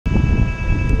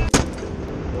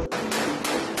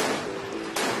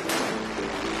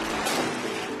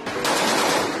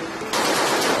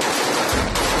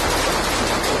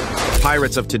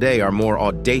Pirates of today are more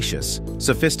audacious,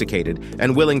 sophisticated,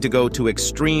 and willing to go to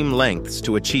extreme lengths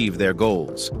to achieve their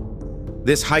goals.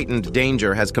 This heightened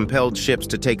danger has compelled ships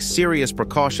to take serious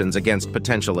precautions against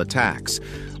potential attacks.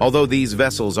 Although these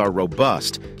vessels are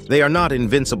robust, they are not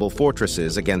invincible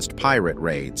fortresses against pirate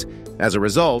raids. As a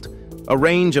result, a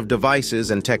range of devices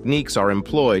and techniques are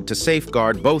employed to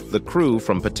safeguard both the crew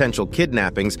from potential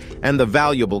kidnappings and the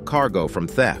valuable cargo from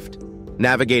theft.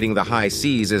 Navigating the high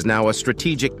seas is now a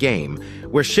strategic game,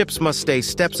 where ships must stay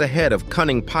steps ahead of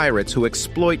cunning pirates who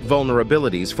exploit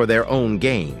vulnerabilities for their own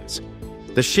gains.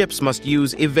 The ships must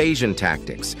use evasion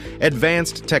tactics,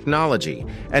 advanced technology,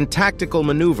 and tactical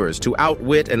maneuvers to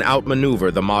outwit and outmaneuver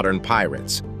the modern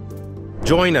pirates.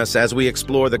 Join us as we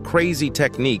explore the crazy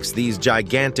techniques these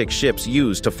gigantic ships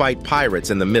use to fight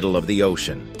pirates in the middle of the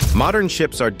ocean. Modern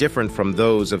ships are different from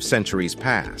those of centuries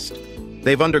past.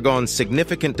 They've undergone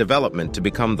significant development to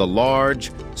become the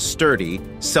large, sturdy,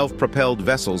 self-propelled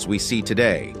vessels we see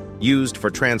today, used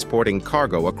for transporting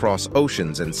cargo across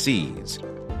oceans and seas.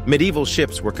 Medieval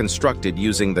ships were constructed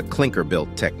using the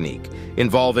clinker-built technique,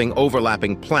 involving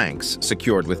overlapping planks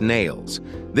secured with nails.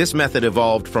 This method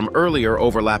evolved from earlier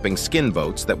overlapping skin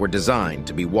boats that were designed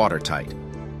to be watertight.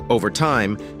 Over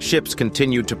time, ships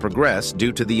continued to progress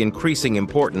due to the increasing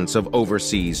importance of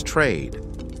overseas trade.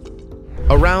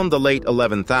 Around the late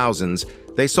 11,000s,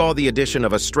 they saw the addition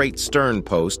of a straight stern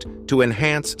post to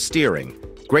enhance steering,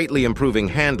 greatly improving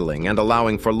handling and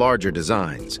allowing for larger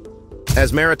designs.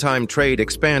 As maritime trade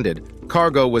expanded,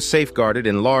 cargo was safeguarded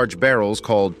in large barrels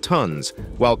called tons,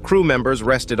 while crew members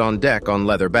rested on deck on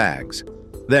leather bags.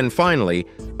 Then finally,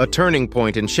 a turning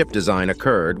point in ship design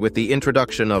occurred with the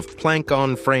introduction of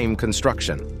plank-on-frame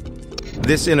construction.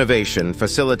 This innovation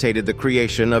facilitated the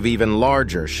creation of even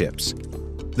larger ships.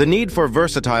 The need for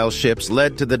versatile ships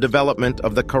led to the development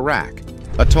of the carrack,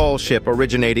 a tall ship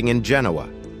originating in Genoa.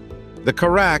 The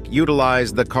carrack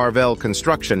utilized the Carvel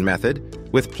construction method,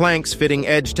 with planks fitting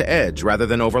edge to edge rather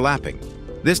than overlapping.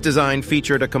 This design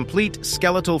featured a complete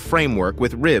skeletal framework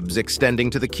with ribs extending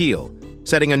to the keel,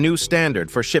 setting a new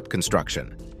standard for ship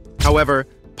construction. However,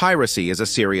 piracy is a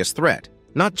serious threat,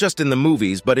 not just in the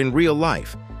movies but in real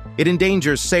life. It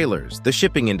endangers sailors, the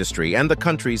shipping industry, and the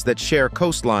countries that share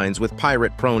coastlines with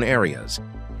pirate-prone areas.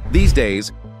 These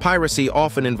days, piracy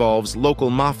often involves local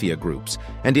mafia groups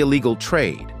and illegal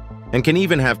trade, and can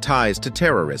even have ties to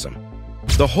terrorism.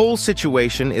 The whole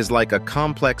situation is like a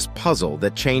complex puzzle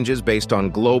that changes based on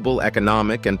global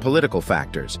economic and political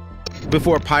factors.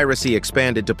 Before piracy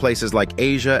expanded to places like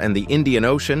Asia and the Indian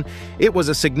Ocean, it was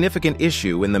a significant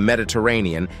issue in the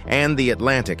Mediterranean and the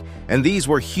Atlantic, and these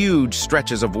were huge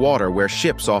stretches of water where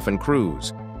ships often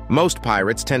cruise. Most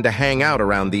pirates tend to hang out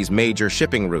around these major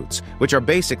shipping routes, which are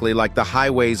basically like the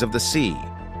highways of the sea.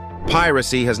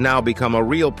 Piracy has now become a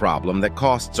real problem that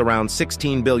costs around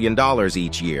 $16 billion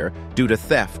each year due to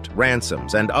theft,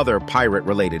 ransoms, and other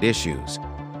pirate-related issues.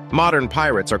 Modern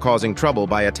pirates are causing trouble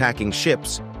by attacking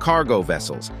ships, cargo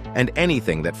vessels, and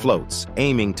anything that floats,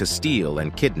 aiming to steal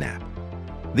and kidnap.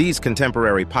 These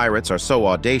contemporary pirates are so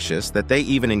audacious that they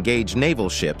even engage naval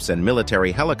ships and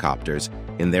military helicopters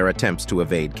in their attempts to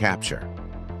evade capture.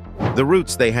 The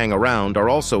routes they hang around are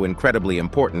also incredibly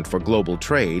important for global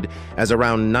trade, as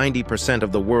around 90%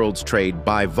 of the world's trade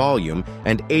by volume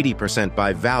and 80%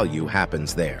 by value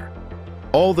happens there.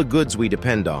 All the goods we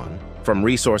depend on, from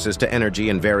resources to energy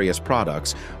and various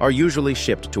products, are usually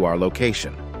shipped to our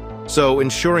location. So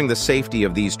ensuring the safety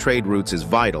of these trade routes is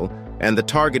vital, and the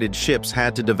targeted ships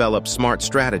had to develop smart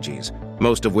strategies,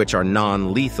 most of which are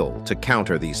non-lethal, to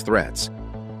counter these threats.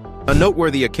 A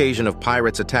noteworthy occasion of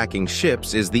pirates attacking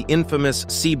ships is the infamous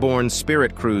seaborne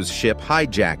Spirit cruise ship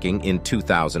hijacking in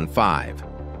 2005.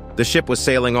 The ship was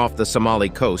sailing off the Somali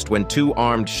coast when two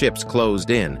armed ships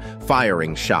closed in,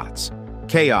 firing shots.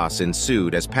 Chaos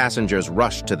ensued as passengers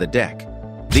rushed to the deck.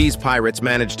 These pirates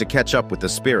managed to catch up with the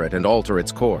Spirit and alter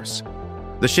its course.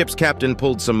 The ship's captain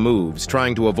pulled some moves,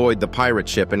 trying to avoid the pirate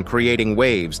ship and creating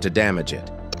waves to damage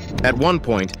it. At one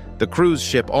point, the cruise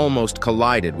ship almost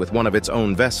collided with one of its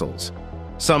own vessels.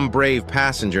 Some brave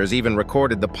passengers even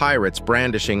recorded the pirates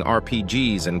brandishing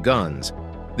RPGs and guns.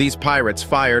 These pirates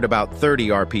fired about 30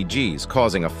 RPGs,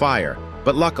 causing a fire,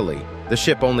 but luckily, the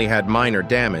ship only had minor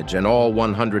damage and all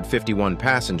 151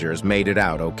 passengers made it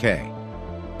out okay.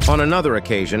 On another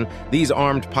occasion, these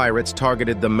armed pirates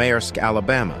targeted the Maersk,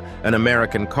 Alabama, an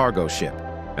American cargo ship,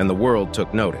 and the world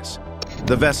took notice.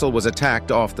 The vessel was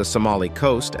attacked off the Somali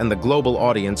coast, and the global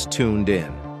audience tuned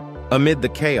in. Amid the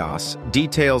chaos,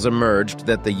 details emerged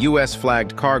that the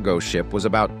U.S.-flagged cargo ship was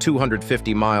about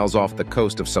 250 miles off the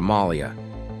coast of Somalia.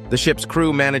 The ship's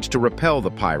crew managed to repel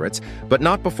the pirates, but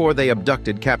not before they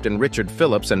abducted Captain Richard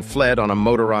Phillips and fled on a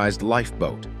motorized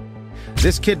lifeboat.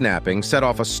 This kidnapping set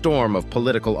off a storm of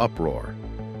political uproar.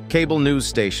 Cable news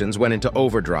stations went into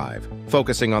overdrive,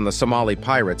 focusing on the Somali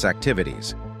pirates'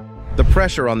 activities. The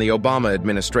pressure on the Obama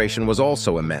administration was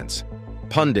also immense.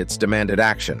 Pundits demanded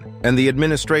action, and the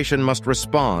administration must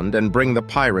respond and bring the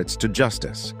pirates to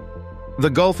justice. The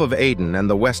Gulf of Aden and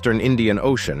the Western Indian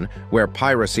Ocean, where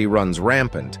piracy runs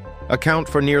rampant, account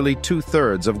for nearly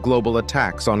 2/3 of global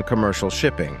attacks on commercial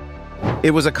shipping.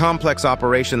 It was a complex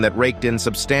operation that raked in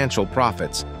substantial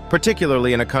profits,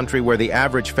 particularly in a country where the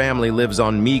average family lives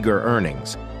on meager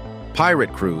earnings.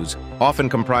 Pirate crews, often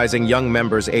comprising young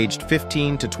members aged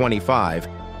 15 to 25,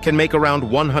 can make around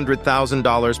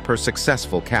 $100,000 per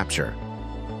successful capture.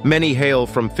 Many hail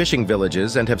from fishing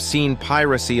villages and have seen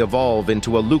piracy evolve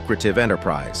into a lucrative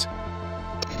enterprise.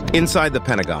 Inside the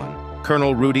Pentagon,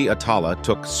 Colonel Rudy Atala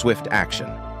took swift action.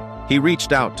 He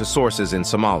reached out to sources in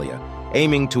Somalia,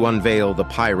 aiming to unveil the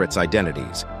pirates'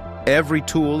 identities. Every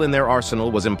tool in their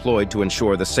arsenal was employed to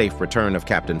ensure the safe return of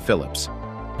Captain Phillips.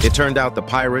 It turned out the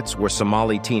pirates were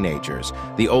Somali teenagers,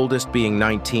 the oldest being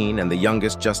 19 and the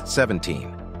youngest just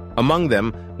 17. Among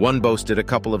them, one boasted a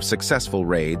couple of successful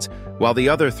raids, while the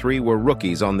other three were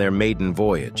rookies on their maiden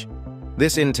voyage.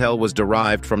 This intel was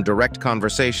derived from direct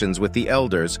conversations with the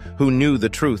elders who knew the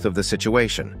truth of the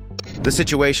situation. The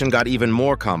situation got even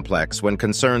more complex when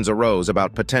concerns arose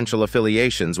about potential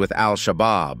affiliations with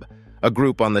Al-Shabaab, a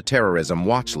group on the terrorism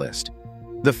watch list.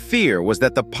 The fear was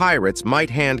that the pirates might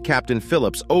hand Captain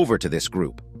Phillips over to this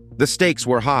group. The stakes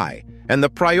were high, and the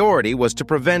priority was to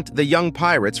prevent the young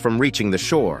pirates from reaching the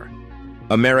shore.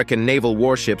 American naval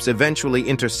warships eventually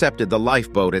intercepted the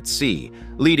lifeboat at sea,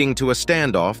 leading to a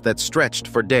standoff that stretched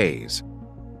for days.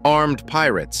 Armed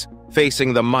pirates,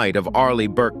 facing the might of Arleigh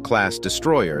Burke-class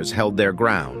destroyers, held their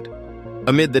ground.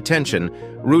 Amid the tension,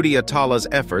 Rudy Atala's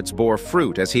efforts bore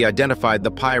fruit as he identified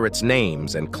the pirates'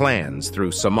 names and clans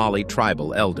through Somali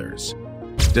tribal elders.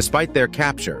 Despite their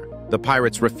capture, the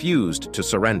pirates refused to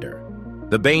surrender.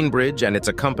 The Bainbridge and its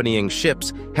accompanying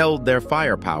ships held their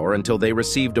firepower until they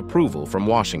received approval from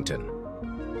Washington.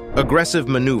 Aggressive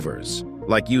maneuvers,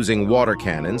 like using water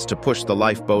cannons to push the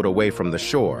lifeboat away from the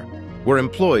shore, were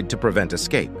employed to prevent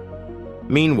escape.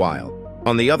 Meanwhile,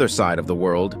 on the other side of the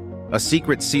world, a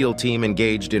secret SEAL team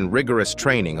engaged in rigorous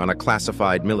training on a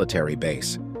classified military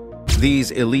base.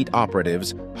 These elite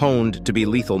operatives, honed to be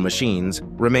lethal machines,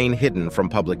 remain hidden from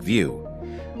public view.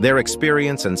 Their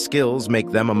experience and skills make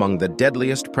them among the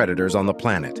deadliest predators on the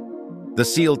planet. The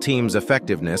SEAL team's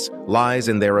effectiveness lies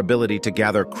in their ability to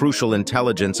gather crucial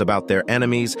intelligence about their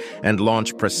enemies and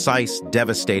launch precise,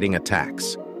 devastating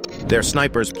attacks. Their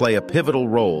snipers play a pivotal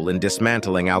role in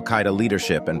dismantling al-Qaeda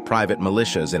leadership and private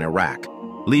militias in Iraq,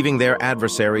 leaving their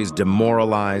adversaries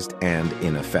demoralized and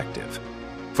ineffective.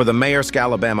 For the Maersk,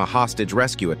 Alabama hostage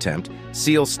rescue attempt,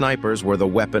 SEAL snipers were the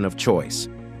weapon of choice.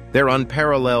 Their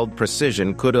unparalleled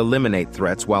precision could eliminate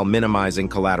threats while minimizing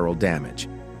collateral damage.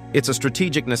 It's a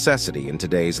strategic necessity in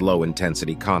today's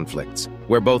low-intensity conflicts,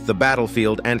 where both the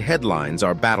battlefield and headlines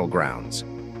are battlegrounds.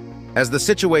 As the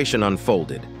situation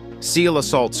unfolded, SEAL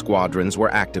assault squadrons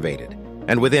were activated,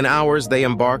 and within hours they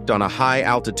embarked on a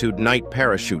high-altitude night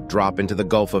parachute drop into the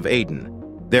Gulf of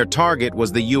Aden. Their target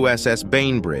was the USS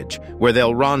Bainbridge, where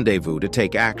they'll rendezvous to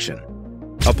take action.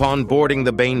 Upon boarding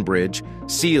the Bainbridge,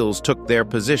 SEALs took their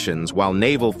positions while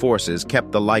naval forces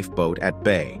kept the lifeboat at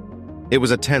bay. It was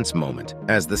a tense moment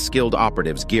as the skilled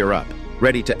operatives gear up,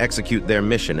 ready to execute their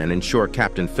mission and ensure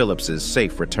Captain Phillips's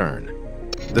safe return.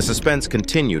 The suspense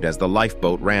continued as the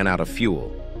lifeboat ran out of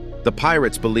fuel. The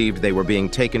pirates believed they were being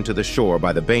taken to the shore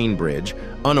by the Bainbridge,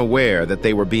 unaware that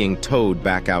they were being towed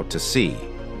back out to sea.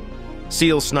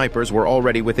 SEAL snipers were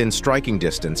already within striking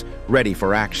distance, ready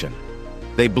for action.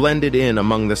 They blended in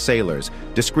among the sailors,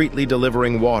 discreetly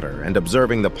delivering water and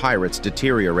observing the pirates'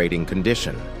 deteriorating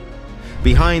condition.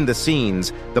 Behind the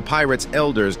scenes, the pirates'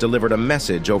 elders delivered a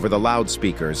message over the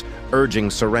loudspeakers,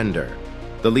 urging surrender.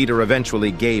 The leader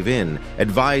eventually gave in,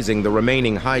 advising the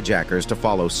remaining hijackers to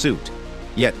follow suit.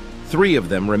 Yet, 3 of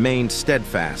them remained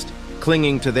steadfast,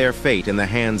 clinging to their fate in the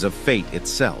hands of fate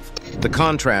itself. The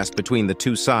contrast between the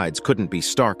two sides couldn't be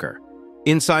starker.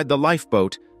 Inside the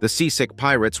lifeboat, the seasick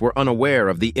pirates were unaware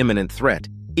of the imminent threat,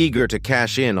 eager to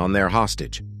cash in on their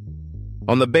hostage.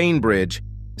 On the Bainbridge,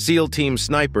 SEAL team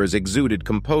snipers exuded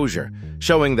composure,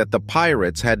 showing that the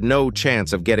pirates had no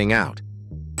chance of getting out.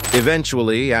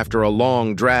 Eventually, after a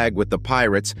long drag with the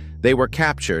pirates, they were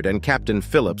captured and Captain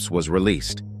Phillips was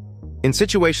released. In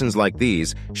situations like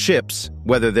these, ships,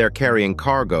 whether they're carrying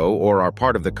cargo or are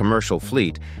part of the commercial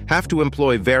fleet, have to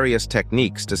employ various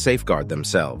techniques to safeguard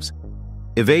themselves.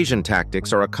 Evasion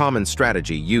tactics are a common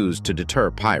strategy used to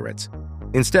deter pirates.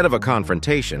 Instead of a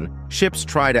confrontation, ships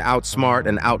try to outsmart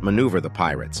and outmaneuver the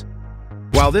pirates.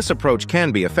 While this approach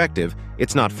can be effective,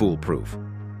 it's not foolproof.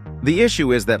 The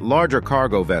issue is that larger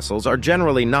cargo vessels are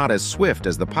generally not as swift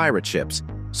as the pirate ships,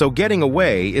 so getting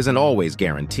away isn't always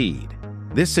guaranteed.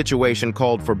 This situation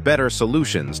called for better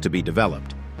solutions to be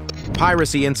developed.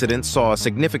 Piracy incidents saw a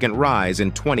significant rise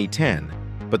in 2010,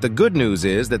 but the good news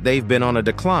is that they've been on a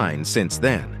decline since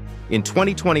then. In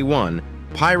 2021,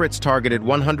 pirates targeted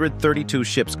 132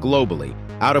 ships globally,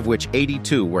 out of which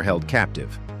 82 were held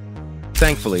captive.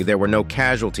 Thankfully, there were no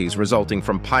casualties resulting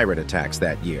from pirate attacks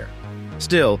that year.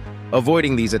 Still,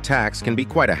 avoiding these attacks can be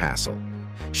quite a hassle.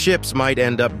 Ships might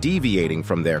end up deviating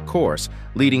from their course,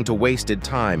 leading to wasted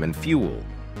time and fuel.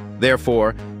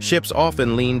 Therefore, ships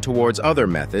often lean towards other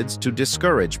methods to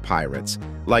discourage pirates,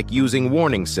 like using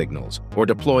warning signals or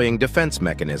deploying defense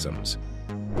mechanisms.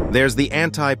 There's the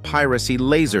anti-piracy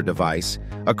laser device,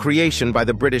 a creation by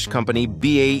the British company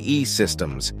BAE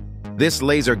Systems. This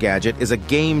laser gadget is a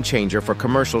game-changer for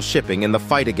commercial shipping in the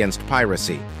fight against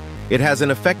piracy. It has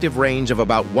an effective range of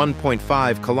about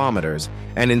 1.5 kilometers,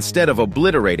 and instead of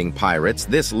obliterating pirates,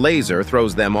 this laser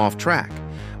throws them off track.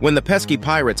 When the pesky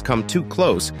pirates come too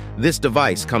close, this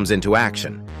device comes into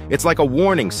action. It's like a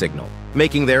warning signal,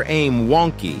 making their aim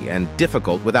wonky and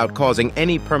difficult without causing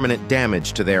any permanent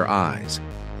damage to their eyes.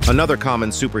 Another common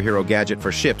superhero gadget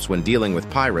for ships when dealing with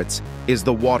pirates is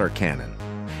the water cannon.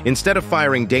 Instead of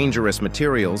firing dangerous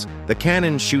materials, the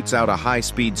cannon shoots out a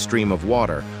high-speed stream of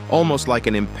water, almost like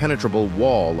an impenetrable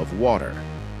wall of water.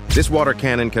 This water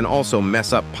cannon can also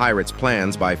mess up pirates'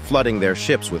 plans by flooding their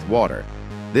ships with water.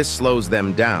 This slows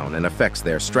them down and affects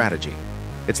their strategy.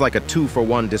 It's like a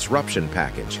 2-for-1 disruption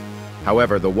package.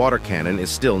 However, the water cannon is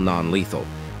still non-lethal.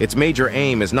 Its major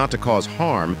aim is not to cause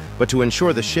harm, but to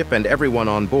ensure the ship and everyone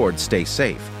on board stay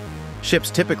safe.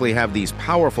 Ships typically have these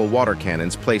powerful water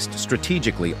cannons placed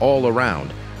strategically all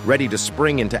around, ready to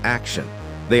spring into action.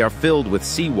 They are filled with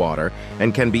seawater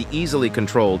and can be easily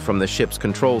controlled from the ship's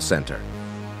control center.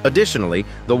 Additionally,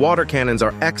 the water cannons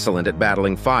are excellent at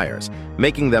battling fires,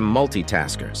 making them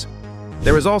multitaskers.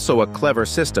 There is also a clever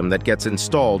system that gets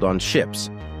installed on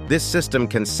ships. This system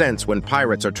can sense when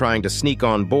pirates are trying to sneak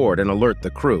on board and alert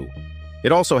the crew.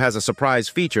 It also has a surprise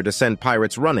feature to send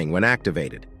pirates running when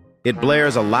activated. It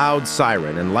blares a loud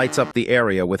siren and lights up the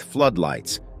area with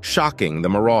floodlights, shocking the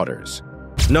marauders.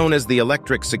 Known as the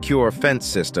electric secure fence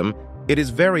system, it is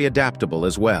very adaptable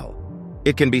as well.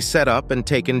 It can be set up and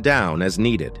taken down as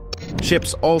needed.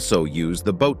 Ships also use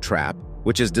the boat trap,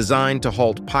 which is designed to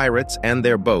halt pirates and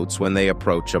their boats when they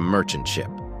approach a merchant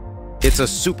ship. It's a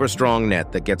super strong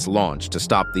net that gets launched to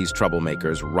stop these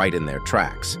troublemakers right in their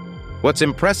tracks. What's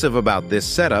impressive about this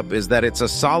setup is that it's a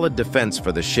solid defense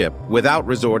for the ship without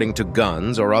resorting to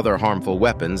guns or other harmful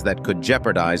weapons that could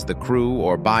jeopardize the crew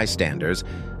or bystanders,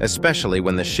 especially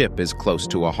when the ship is close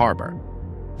to a harbor.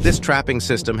 This trapping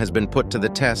system has been put to the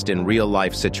test in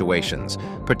real-life situations,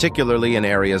 particularly in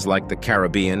areas like the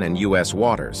Caribbean and U.S.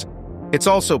 waters. It's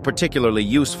also particularly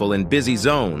useful in busy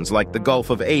zones like the Gulf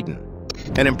of Aden.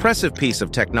 An impressive piece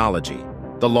of technology,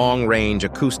 the long-range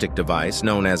acoustic device,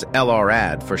 known as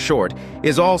LRAD for short,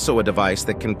 is also a device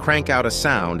that can crank out a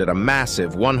sound at a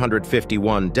massive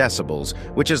 151 decibels,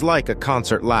 which is like a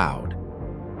concert loud.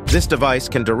 This device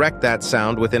can direct that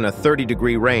sound within a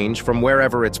 30-degree range from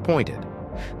wherever it's pointed.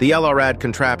 The LRAD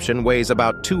contraption weighs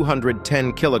about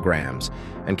 210 kilograms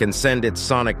and can send its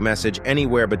sonic message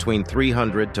anywhere between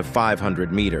 300 to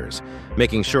 500 meters,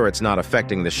 making sure it's not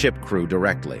affecting the ship crew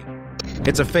directly.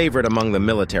 It's a favorite among the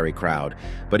military crowd,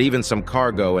 but even some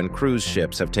cargo and cruise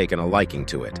ships have taken a liking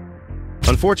to it.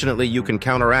 Unfortunately, you can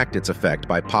counteract its effect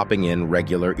by popping in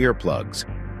regular earplugs.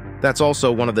 That's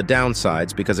also one of the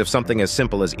downsides, because if something as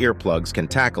simple as earplugs can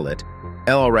tackle it,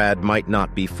 LRAD might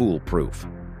not be foolproof.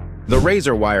 The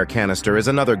razor wire canister is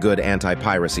another good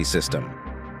anti-piracy system.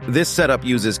 This setup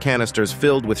uses canisters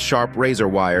filled with sharp razor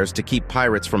wires to keep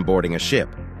pirates from boarding a ship.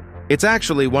 It's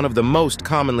actually one of the most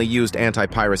commonly used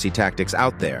anti-piracy tactics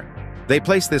out there. They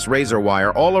place this razor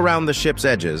wire all around the ship's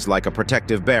edges like a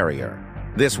protective barrier.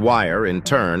 This wire, in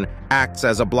turn, acts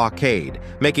as a blockade,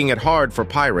 making it hard for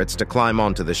pirates to climb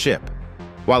onto the ship.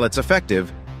 While it's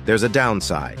effective, there's a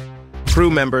downside. Crew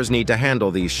members need to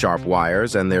handle these sharp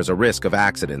wires, and there's a risk of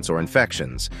accidents or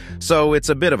infections. So it's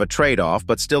a bit of a trade-off,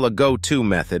 but still a go-to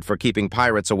method for keeping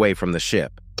pirates away from the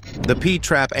ship. The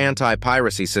P-Trap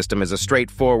anti-piracy system is a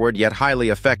straightforward yet highly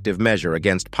effective measure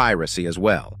against piracy as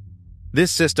well.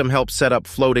 This system helps set up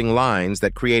floating lines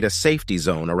that create a safety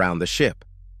zone around the ship.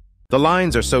 The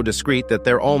lines are so discreet that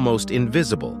they're almost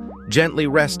invisible, gently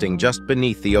resting just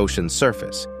beneath the ocean's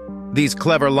surface. These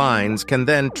clever lines can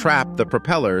then trap the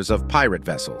propellers of pirate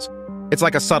vessels. It's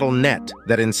like a subtle net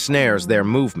that ensnares their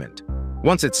movement.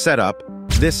 Once it's set up,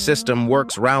 this system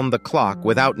works round the clock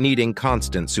without needing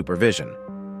constant supervision.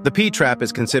 The P-trap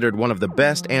is considered one of the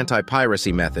best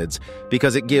anti-piracy methods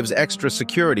because it gives extra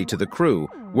security to the crew,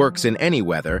 works in any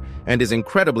weather, and is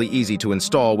incredibly easy to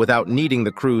install without needing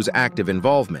the crew's active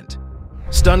involvement.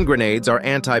 Stun grenades are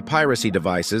anti-piracy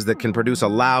devices that can produce a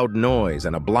loud noise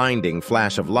and a blinding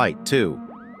flash of light, too.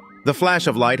 The flash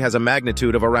of light has a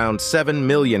magnitude of around 7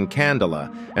 million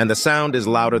candela, and the sound is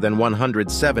louder than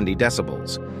 170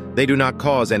 decibels. They do not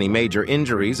cause any major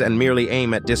injuries and merely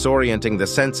aim at disorienting the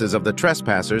senses of the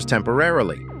trespassers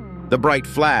temporarily. The bright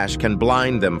flash can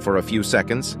blind them for a few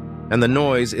seconds, and the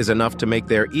noise is enough to make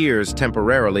their ears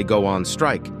temporarily go on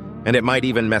strike, and it might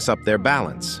even mess up their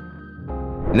balance.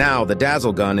 Now, the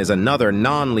dazzle gun is another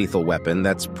non-lethal weapon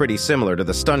that's pretty similar to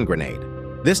the stun grenade.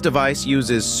 This device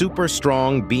uses super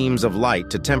strong beams of light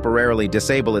to temporarily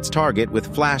disable its target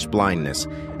with flash blindness,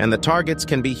 and the targets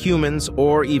can be humans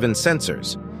or even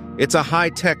sensors. It's a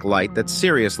high-tech light that's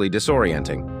seriously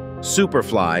disorienting.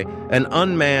 Superfly, an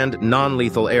unmanned,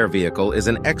 non-lethal air vehicle, is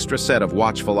an extra set of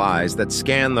watchful eyes that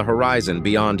scan the horizon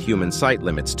beyond human sight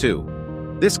limits, too.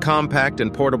 This compact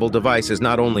and portable device is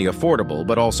not only affordable,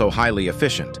 but also highly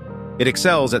efficient. It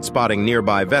excels at spotting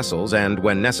nearby vessels and,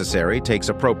 when necessary, takes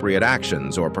appropriate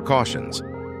actions or precautions.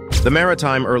 The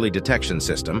Maritime Early Detection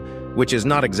System, which is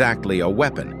not exactly a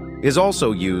weapon, is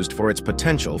also used for its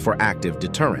potential for active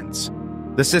deterrence.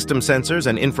 The system sensors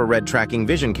and infrared tracking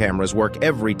vision cameras work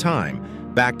every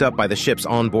time, backed up by the ship's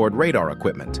onboard radar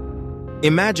equipment.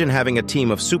 Imagine having a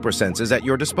team of super senses at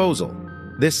your disposal.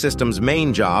 This system's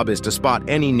main job is to spot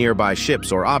any nearby ships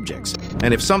or objects,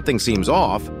 and if something seems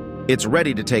off, it's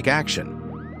ready to take action.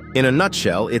 In a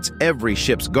nutshell, it's every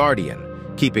ship's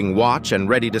guardian, keeping watch and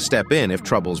ready to step in if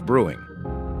trouble's brewing.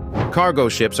 Cargo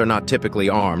ships are not typically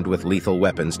armed with lethal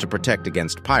weapons to protect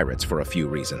against pirates for a few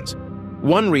reasons.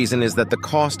 One reason is that the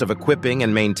cost of equipping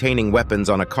and maintaining weapons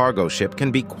on a cargo ship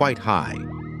can be quite high.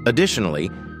 Additionally,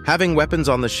 having weapons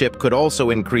on the ship could also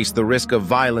increase the risk of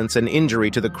violence and injury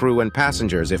to the crew and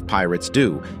passengers if pirates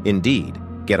do, indeed,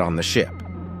 get on the ship.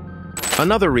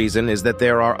 Another reason is that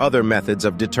there are other methods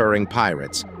of deterring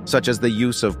pirates, such as the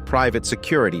use of private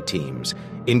security teams,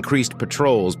 increased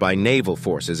patrols by naval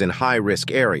forces in high-risk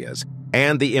areas,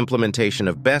 and the implementation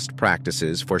of best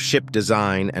practices for ship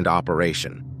design and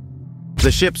operation.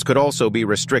 The ships could also be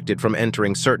restricted from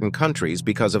entering certain countries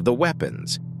because of the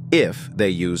weapons, if they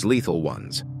use lethal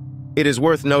ones. It is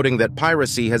worth noting that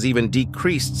piracy has even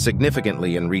decreased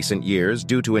significantly in recent years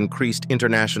due to increased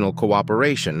international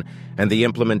cooperation and the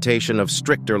implementation of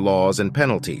stricter laws and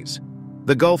penalties.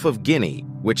 The Gulf of Guinea,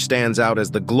 which stands out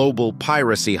as the global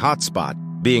piracy hotspot,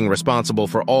 being responsible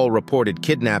for all reported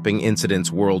kidnapping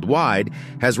incidents worldwide,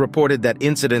 has reported that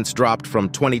incidents dropped from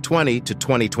 2020 to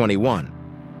 2021.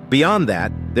 Beyond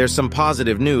that, there's some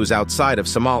positive news outside of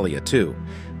Somalia, too.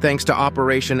 Thanks to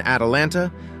Operation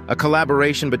Atalanta, a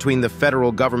collaboration between the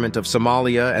federal government of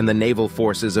Somalia and the naval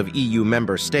forces of EU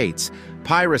member states,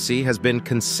 piracy has been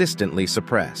consistently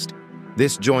suppressed.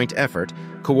 This joint effort,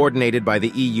 coordinated by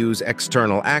the EU's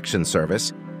External Action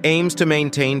Service, aims to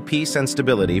maintain peace and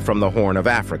stability from the Horn of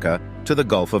Africa to the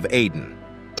Gulf of Aden.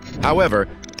 However,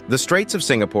 the Straits of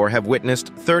Singapore have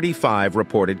witnessed 35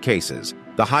 reported cases,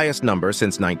 the highest number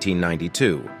since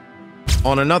 1992.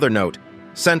 On another note,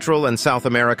 Central and South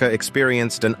America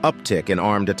experienced an uptick in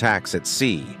armed attacks at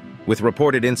sea, with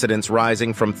reported incidents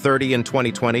rising from 30 in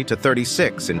 2020 to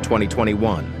 36 in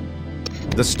 2021.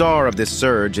 The star of this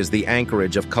surge is the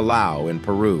anchorage of Callao in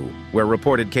Peru, where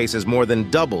reported cases more than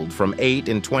doubled from 8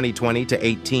 in 2020 to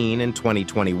 18 in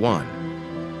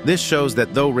 2021. This shows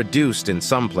that though reduced in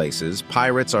some places,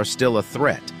 pirates are still a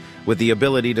threat, with the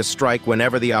ability to strike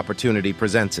whenever the opportunity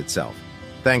presents itself.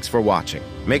 Thanks for watching.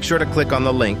 Make sure to click on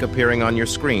the link appearing on your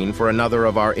screen for another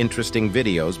of our interesting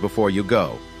videos before you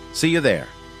go. See you there.